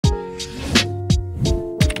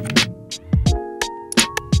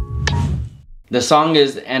The song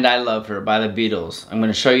is "And I Love Her" by the Beatles. I'm going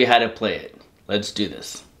to show you how to play it. Let's do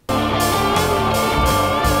this.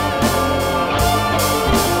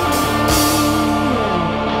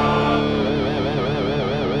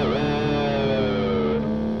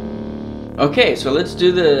 Okay, so let's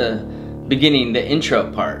do the beginning, the intro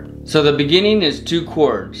part. So the beginning is 2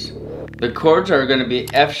 chords. The chords are going to be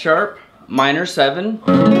F sharp, minor 7,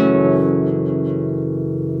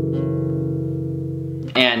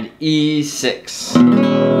 and E6.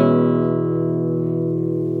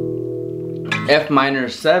 F minor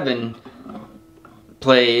 7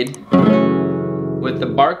 played with the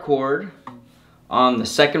bar chord on the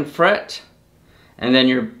 2nd fret, and then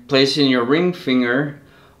you're placing your ring finger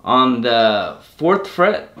on the 4th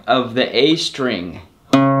fret of the A string,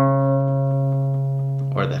 or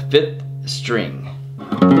the 5th string.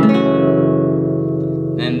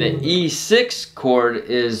 Then the E6 chord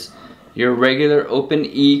is your regular open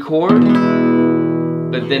E chord,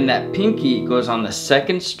 but then that pinky goes on the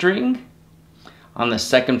 2nd string on the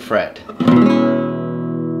 2nd fret.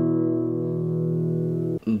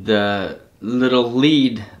 The little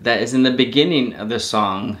lead that is in the beginning of the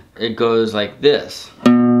song, it goes like this.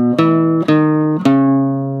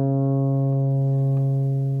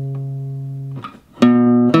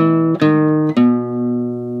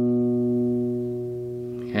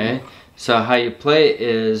 So how you play it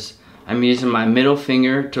is, I'm using my middle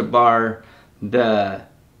finger to bar the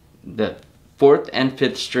 4th and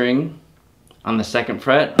 5th string on the 2nd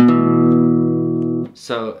fret.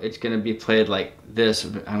 So it's going to be played like this.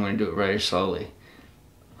 I'm going to do it very slowly.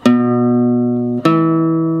 And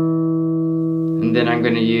then I'm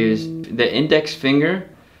going to use the index finger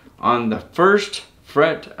on the 1st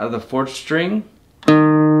fret of the 4th string.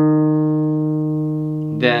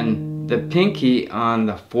 Then the pinky on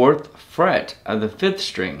the 4th fret of the 5th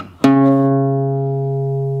string.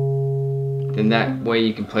 Then that way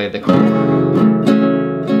you can play the chord.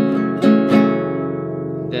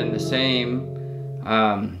 Then the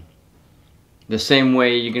same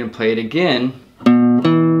way you're going to play it again,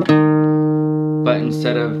 but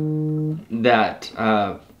instead of that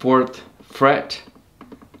 4th fret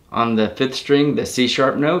on the 5th string, the C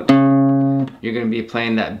sharp note, you're going to be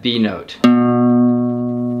playing that B note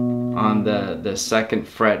on the 2nd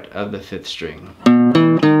fret of the 5th string.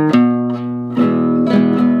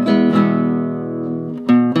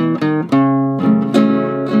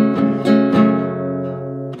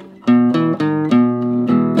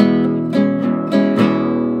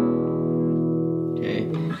 Okay,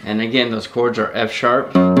 and again those chords are F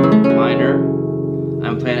sharp, minor.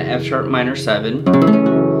 I'm playing an F sharp minor 7,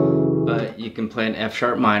 but you can play an F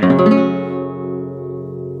sharp minor,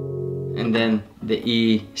 and then the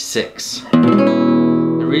E6.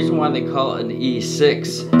 The reason why they call it an E6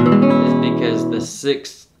 is because the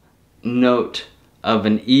 6th note of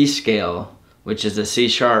an E scale, which is a C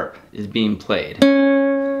sharp, is being played,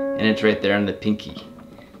 and it's right there on the pinky.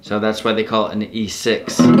 So that's why they call it an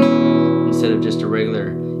E6 instead of just a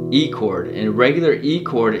regular E chord. And a regular E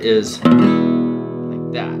chord is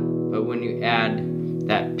like that, but when you add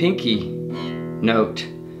that pinky note,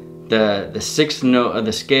 the 6th note of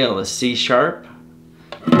the scale is C sharp,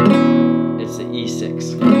 it's the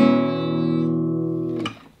E6.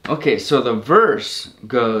 Okay, so the verse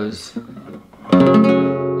goes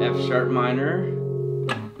F sharp minor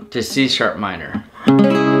to C sharp minor,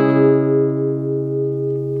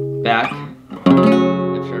 back,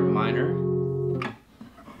 F sharp minor,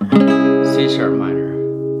 C sharp minor,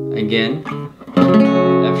 again,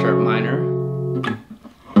 F sharp minor,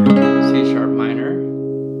 C sharp minor,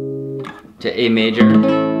 to A major,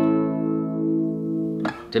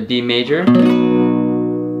 to B major,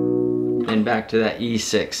 then back to that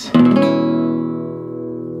E6.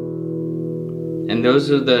 And those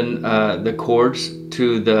are the chords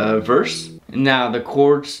to the verse. Now the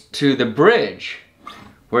chords to the bridge,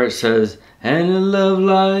 where it says, "And a love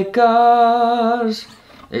like ours."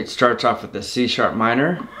 It starts off with the C sharp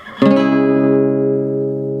minor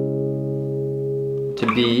to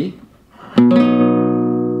B,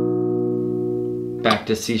 back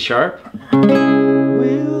to C sharp,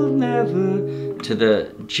 we'll never, to the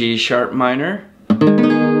G sharp minor,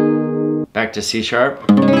 back to C sharp,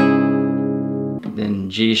 then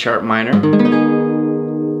G sharp minor,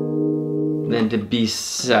 then to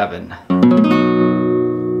B7.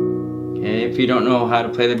 Okay, if you don't know how to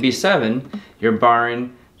play the B7, you're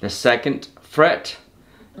barring the 2nd fret,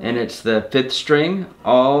 and it's the 5th string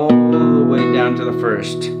all the way down to the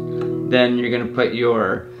 1st. Then you're going to put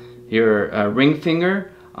your ring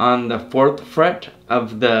finger on the 4th fret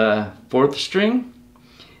of the 4th string,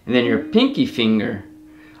 and then your pinky finger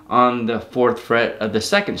on the 4th fret of the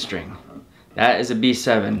 2nd string. That is a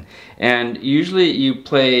B7. And usually you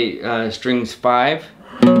play strings 5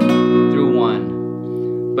 through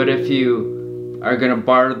 1. But if you are going to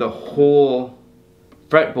bar the whole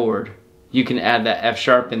fretboard, you can add that F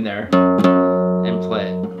sharp in there and play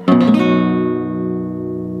it.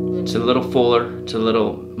 It's a little fuller, it's a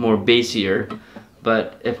little more bassier,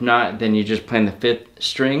 but if not, then you're just playing the 5th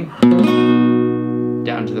string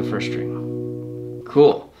down to the 1st string.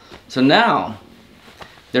 Cool. So now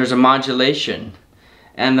there's a modulation,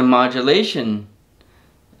 and the modulation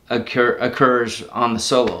occurs on the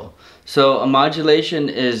solo. So a modulation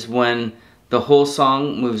is when the whole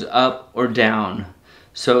song moves up or down.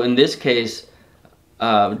 So in this case,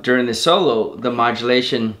 during the solo, the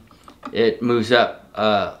modulation, it moves up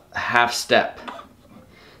a half step.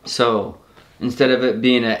 So instead of it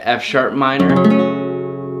being an F sharp minor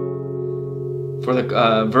for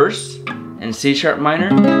the verse and C sharp minor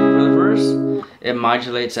for the verse, it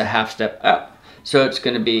modulates a half step up. So it's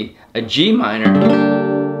going to be a G minor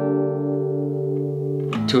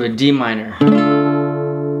to a D minor.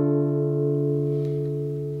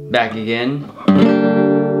 Back again.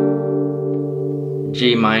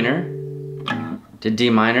 G minor to D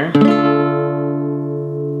minor.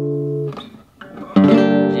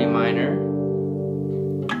 G minor.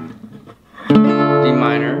 D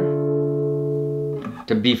minor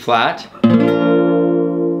to B flat.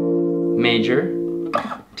 Major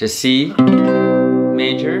to C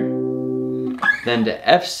major, then to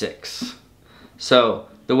F6. So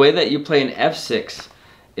the way that you play an F6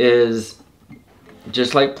 is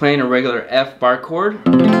just like playing a regular F bar chord,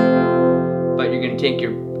 but you're going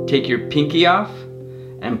to take your pinky off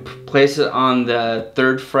and place it on the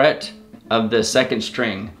 3rd fret of the 2nd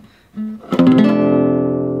string.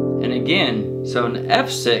 And again, so an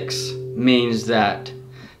F6 means that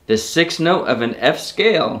the 6th note of an F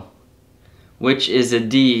scale, which is a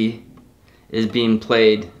D, is being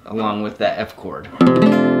played along with that F chord.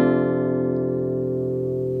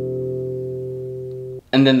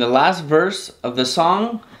 And then the last verse of the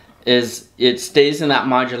song is, it stays in that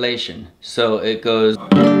modulation. So it goes,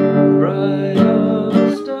 bright are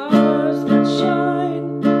the stars that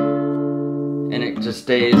shine. And it just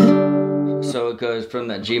stays, so it goes from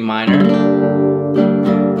the G minor to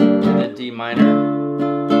the D minor,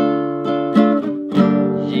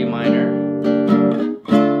 G minor,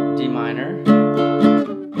 D minor,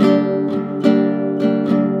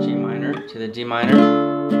 G minor to the D minor,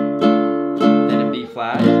 then a B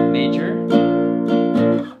flat major,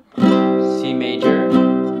 C major,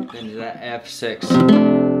 then to that F6.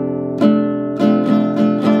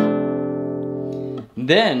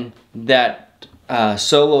 Then that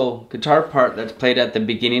solo guitar part that's played at the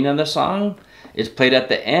beginning of the song is played at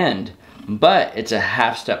the end, but it's a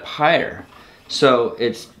half step higher. So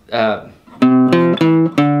it's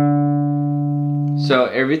so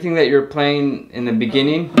everything that you're playing in the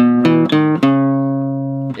beginning,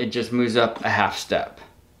 it just moves up a half step,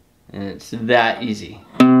 and it's that easy.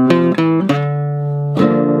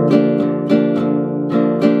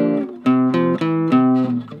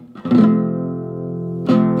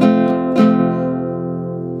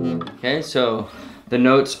 Okay, so the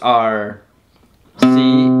notes are C,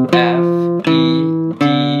 F, E, D.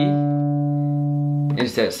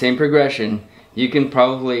 It's that same progression. You can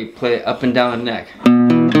probably play up and down the neck.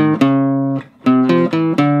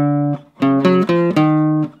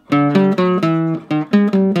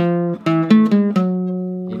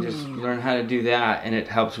 You just learn how to do that, and it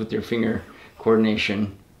helps with your finger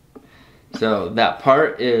coordination. So that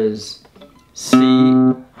part is C,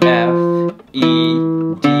 F, E,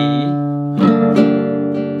 D,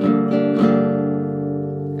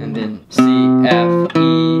 and then C, F,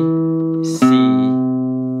 E, C.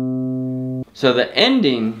 So the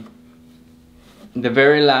ending, the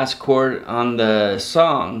very last chord on the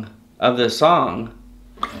song,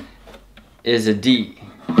 is a D.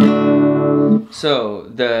 So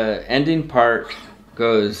the ending part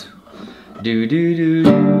goes do do do.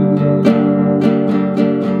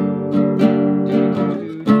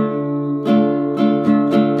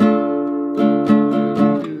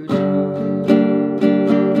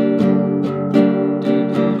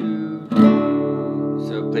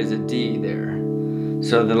 So it plays a D there.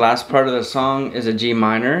 So the last part of the song is a G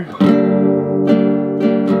minor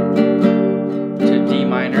to D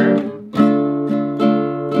minor,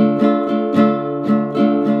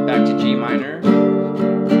 back to G minor,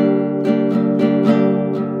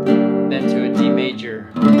 then to a D major.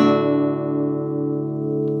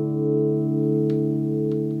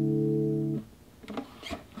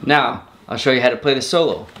 Now, I'll show you how to play the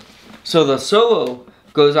solo. So the solo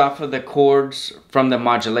goes off of the chords from the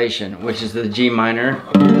modulation, which is the G minor,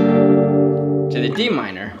 to the D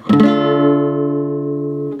minor.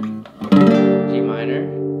 G minor,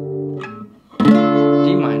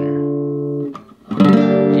 D minor,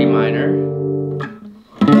 G minor,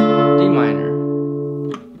 D minor,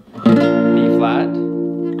 B flat,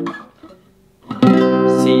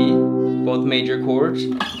 C, both major chords,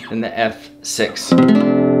 and the F6.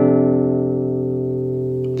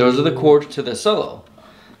 Those are the chords to the solo.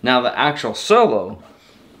 Now the actual solo,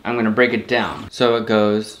 I'm going to break it down. So it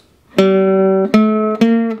goes.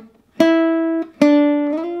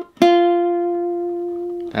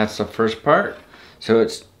 That's the first part. So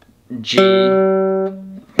it's G, A,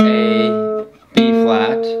 B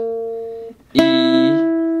flat, E,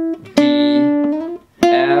 D,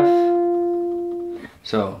 F.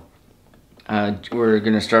 So we're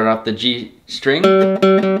going to start off the G string.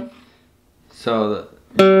 So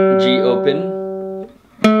G open,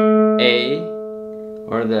 A,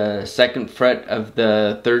 or the second fret of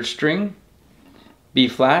the third string, B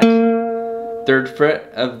flat, third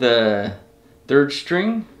fret of the third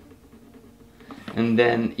string, and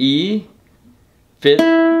then E, fifth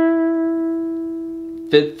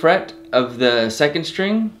fret of the second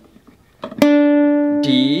string,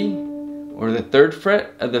 D, or the third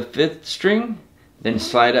fret of the fifth string, then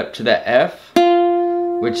slide up to the F,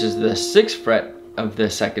 which is the sixth fret of the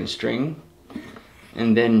second string,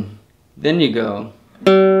 and then you go.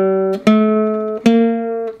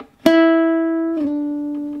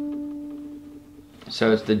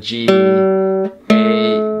 So it's the G, A,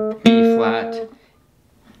 B flat,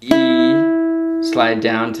 E, slide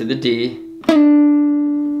down to the D.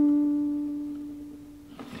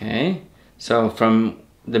 Okay, so from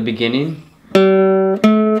the beginning.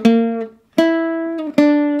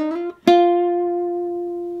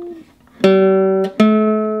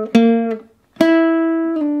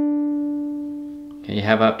 Okay, you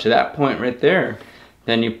have up to that point right there.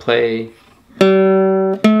 Then you play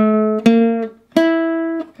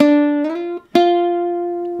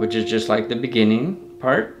which is just like the beginning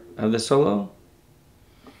part of the solo.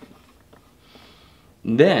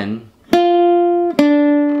 Then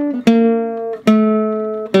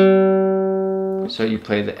so you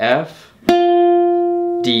play the F,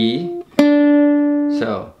 D,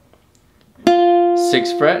 so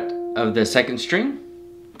 6th fret of the second string,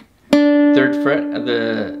 3rd fret of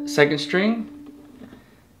the second string,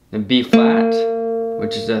 then B flat,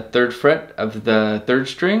 which is the 3rd fret of the 3rd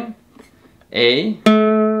string, A,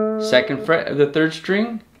 2nd fret of the 3rd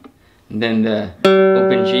string, and then the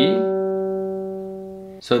open G.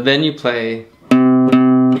 So then you play,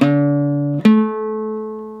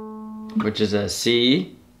 which is a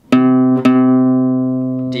C,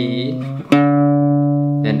 D,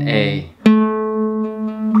 then A.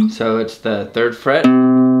 So it's the 3rd fret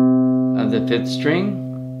of the 5th string,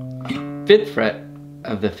 5th fret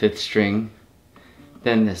of the 5th string,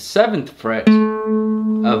 then the 7th fret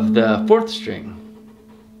of the 4th string.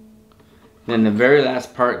 Then the very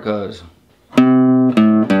last part goes.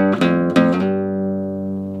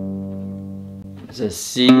 It's a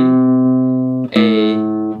C, A,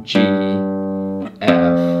 G,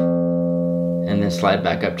 F, and then slide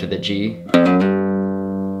back up to the G.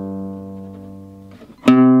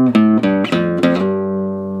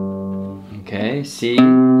 Okay, C,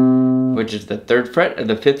 which is the 3rd fret of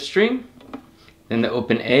the 5th string, then the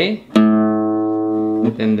open A,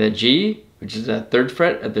 then the G, which is the 3rd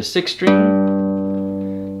fret of the 6th string,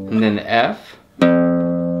 and then the F,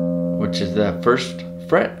 which is the 1st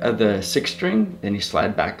fret of the 6th string, then you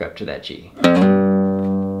slide back up to that G.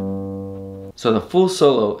 So the full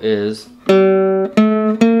solo is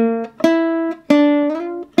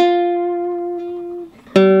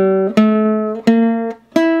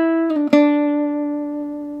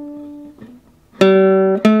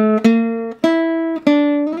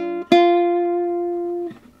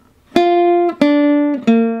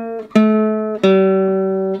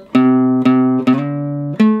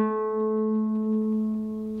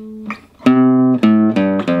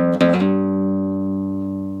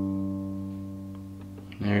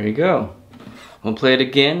there you go. We'll play it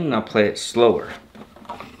again and I'll play it slower.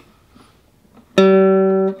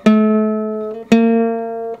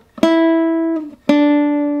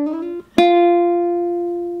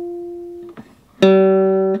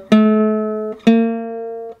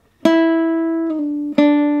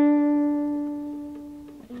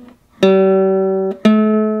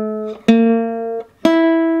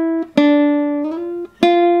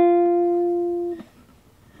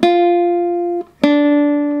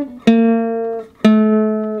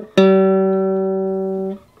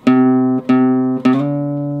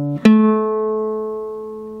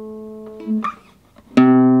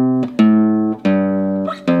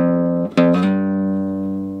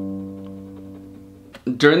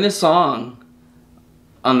 during the song,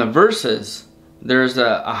 on the verses, there's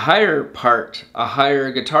a higher part, a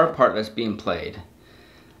higher guitar part that's being played.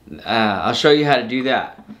 I'll show you how to do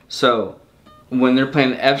that. So when they're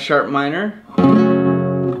playing the F sharp minor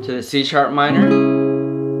to the C sharp minor,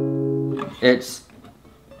 it's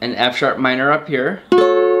an F sharp minor up here,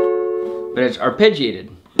 but it's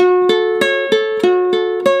arpeggiated.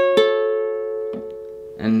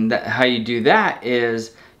 And how you do that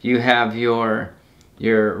is you have your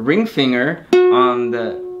ring finger on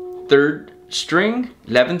the 3rd string,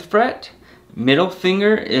 11th fret. Middle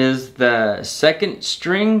finger is the 2nd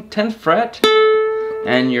string, 10th fret.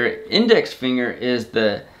 And your index finger is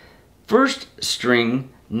the 1st string,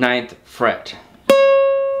 9th fret.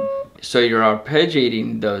 So you're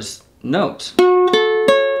arpeggiating those notes.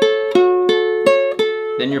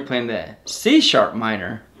 Then you're playing the C sharp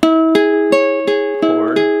minor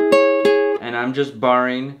chord, and I'm just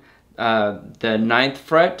barring the 9th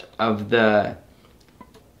fret of the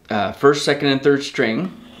 1st, 2nd, and 3rd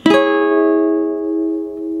string.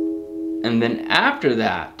 And then after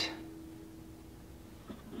that,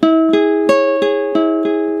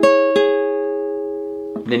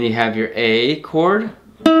 then you have your A chord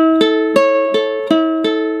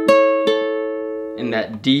in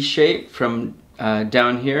that D shape from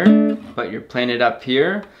down here, but you're playing it up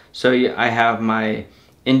here. So I have my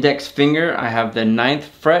index finger, I have the 9th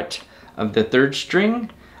fret of the 3rd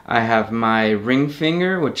string, I have my ring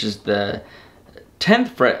finger, which is the 10th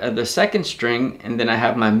fret of the 2nd string, and then I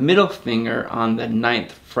have my middle finger on the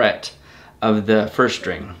 9th fret of the 1st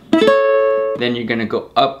string. Then you're gonna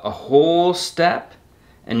go up a whole step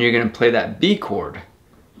and you're gonna play that B chord.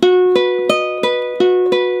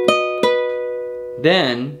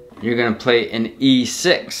 Then you're gonna play an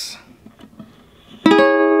E6.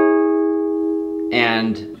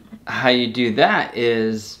 And how you do that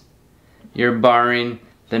is you're barring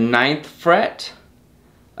the 9th fret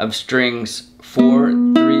of strings 4,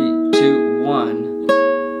 3, 2, 1,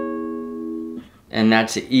 and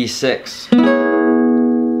that's an E6.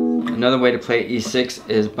 Another way to play E6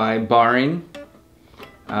 is by barring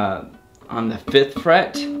on the 5th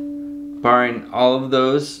fret, barring all of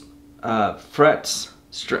those frets,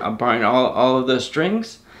 barring all of those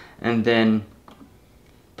strings, and then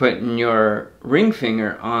putting your ring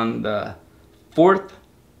finger on the 4th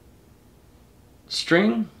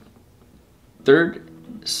string, 3rd,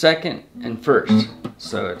 2nd, and 1st.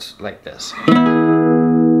 So it's like this.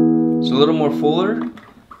 It's a little more fuller.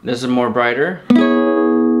 This is more brighter.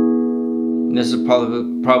 This is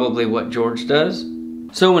probably what George does.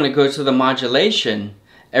 So when it goes to the modulation,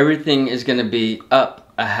 everything is going to be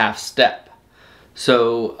up a half step.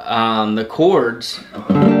 So the chords,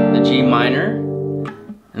 the G minor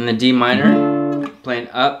and the D minor, playing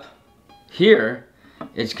up here,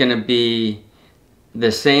 it's going to be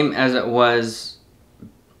the same as it was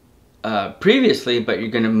previously, but you're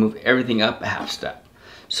going to move everything up a half step.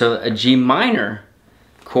 So a G minor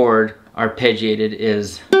chord arpeggiated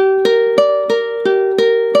is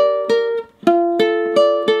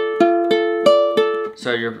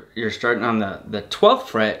so you're starting on the 12th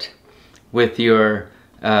fret with your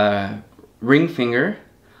ring finger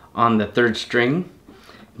on the 3rd string.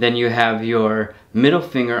 Then you have your middle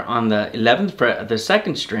finger on the 11th fret of the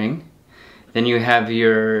 2nd string. Then you have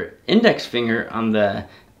your index finger on the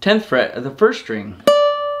 10th fret of the 1st string.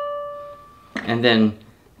 And then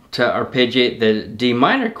to arpeggiate the D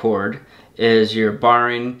minor chord is you're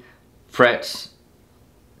barring frets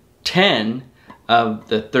 10 of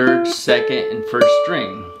the 3rd, 2nd, and 1st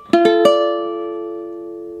string.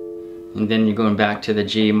 And then you're going back to the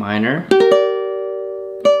G minor,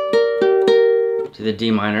 to the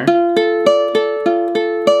D minor,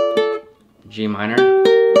 G minor,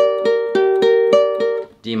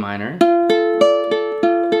 D minor,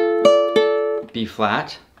 B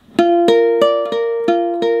flat,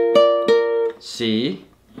 C,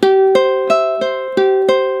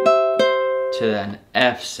 to an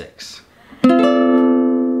F6.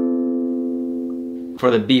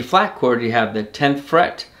 For the B flat chord, you have the 10th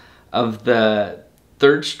fret of the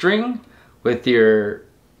 3rd string with your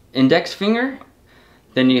index finger.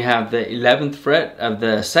 Then you have the 11th fret of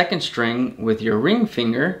the 2nd string with your ring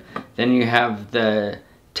finger. Then you have the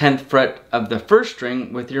 10th fret of the 1st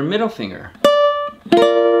string with your middle finger.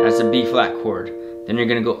 That's a B flat chord. Then you're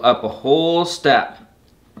going to go up a whole step.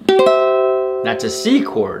 That's a C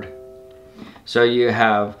chord. So you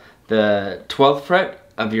have the 12th fret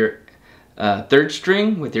of your 3rd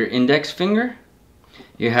string with your index finger.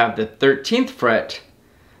 You have the 13th fret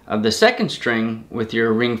of the 2nd string with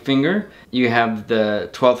your ring finger. You have the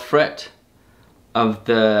 12th fret of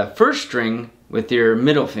the 1st string with your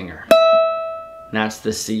middle finger. That's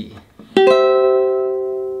the C.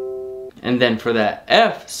 And then for that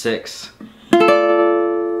F6,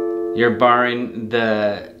 you're barring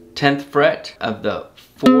the 10th fret of the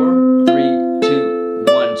 4, 3, 2,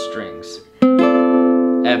 1 strings.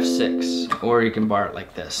 F6, or you can bar it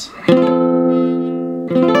like this.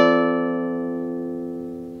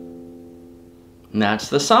 And that's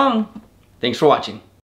the song. Thanks for watching.